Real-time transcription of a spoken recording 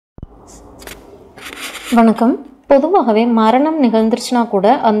வணக்கம். பொதுவாகவே மரணம் நிகழ்ந்துருச்சுனா கூட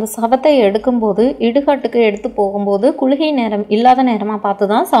அந்த சவத்தை எடுக்கும்போது இடுகாட்டுக்கு எடுத்து போகும்போது குளிகை நேரம் இல்லாத நேரமாக பார்த்து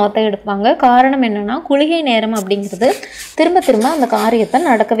தான் சவத்தை எடுப்பாங்க. காரணம் என்னென்னா, குளிகை நேரம் அப்படிங்கிறது திரும்ப திரும்ப அந்த காரியத்தை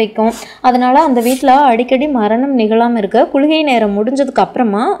நடக்க வைக்கும். அதனால் அந்த வீட்டில் அடிக்கடி மரணம் நிகழாமல் இருக்க குளிகை நேரம் முடிஞ்சதுக்கு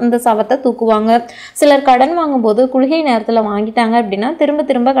அப்புறமா அந்த சவத்தை தூக்குவாங்க. சிலர் கடன் வாங்கும்போது குளிகை நேரத்தில் வாங்கிட்டாங்க அப்படின்னா திரும்ப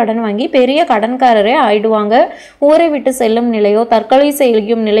திரும்ப கடன் வாங்கி பெரிய கடன்காரரே ஆயிடுவாங்க. ஊரை விட்டு செல்லும் நிலையோ தற்கொலை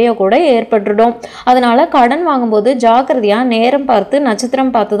செய்யும் நிலையோ கூட ஏற்பட்டுடும். அதனால் கடன் வாங்கும்போது ஜாக்கிரதையா நேரம் பார்த்து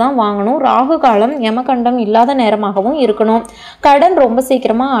நட்சத்திரம் பார்த்து தான் வாங்கணும். ராகு காலம் யமகண்டம் இல்லாத நேரமாகவும் இருக்கணும். கடன் ரொம்ப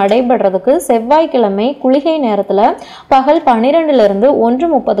சீக்கிரமா அடைபடுறதுக்கு செவ்வாய்க்கிழமை குளிகை நேரத்துல பகல் 12லிருந்து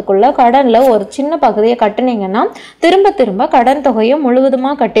 1:30க்குள்ள கடன்ல ஒரு சின்ன பகுதியை கட்டுனீங்கன்னா திரும்ப திரும்ப கடன் தொகையை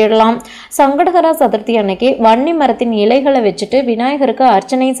முழுவதுமா கட்டிடலாம். சங்கடகர சதுர்த்தி அன்னைக்கு வன்னி மரத்தின் இலைகளை வச்சுட்டு விநாயகருக்கு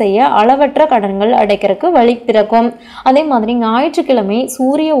அர்ச்சனை செய்ய அளவற்ற கடன்கள் அடைக்கிறதுக்கு வழி பிறக்கும். அதே மாதிரி ஞாயிற்றுக்கிழமை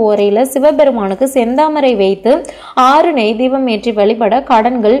சூரிய ஓரையில சிவபெருமானுக்கு செந்தாமரை வைத்து 6 நெய் தீபம் ஏற்றி வழிபட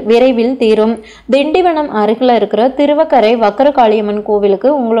கடன்கள் விரைவில் தீரும். திண்டிவனம் அருகில் இருக்கிற திருவக்கரை வக்கரகாளியம்மன் கோவிலுக்கு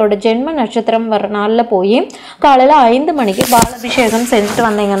உங்களோட ஜென்ம நட்சத்திரம் வர நாளில் போய் காலையில் 5 மணிக்கு பாலாபிஷேகம் செஞ்சுட்டு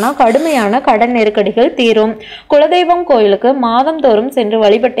வந்தீங்கன்னா கடுமையான கடன் நெருக்கடிகள் தீரும். குலதெய்வம் கோயிலுக்கு மாதந்தோறும் சென்று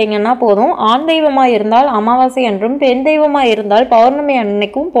வழிபட்டீங்கன்னா போதும். ஆண் தெய்வமாக இருந்தால் அமாவாசை அன்றும், பெண் தெய்வமாக இருந்தால் பௌர்ணமி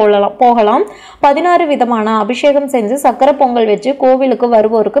அன்னைக்கும் போகலாம். 16 விதமான அபிஷேகம் செஞ்சு சக்கரை பொங்கல் வச்சு கோவிலுக்கு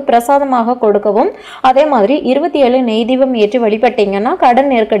வருவோருக்கு பிரசாதமாக கொடுக்கவும், அதே மாதிரி 27 நெய் தீபம் ஏற்றி வழிபட்டீங்கன்னா கடன்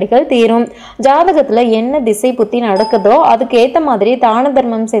நெருக்கடிகள் தீரும். ஜாதகத்துல என்ன திசை புத்தி நடக்குதோ அதுக்கு ஏத்த மாதிரி தான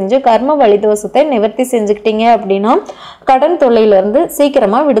தர்மம் செஞ்சு கர்ம வழிதோஷத்தை நிவர்த்தி செஞ்சுக்கிட்டீங்க அப்படின்னா கடன் தொல்லையிலிருந்து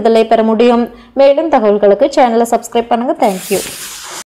சீக்கிரமா விடுதலை பெற முடியும். மேலும் தகவல்களுக்கு சேனலை சப்ஸ்கிரைப் பண்ணுங்க. தேங்க்யூ.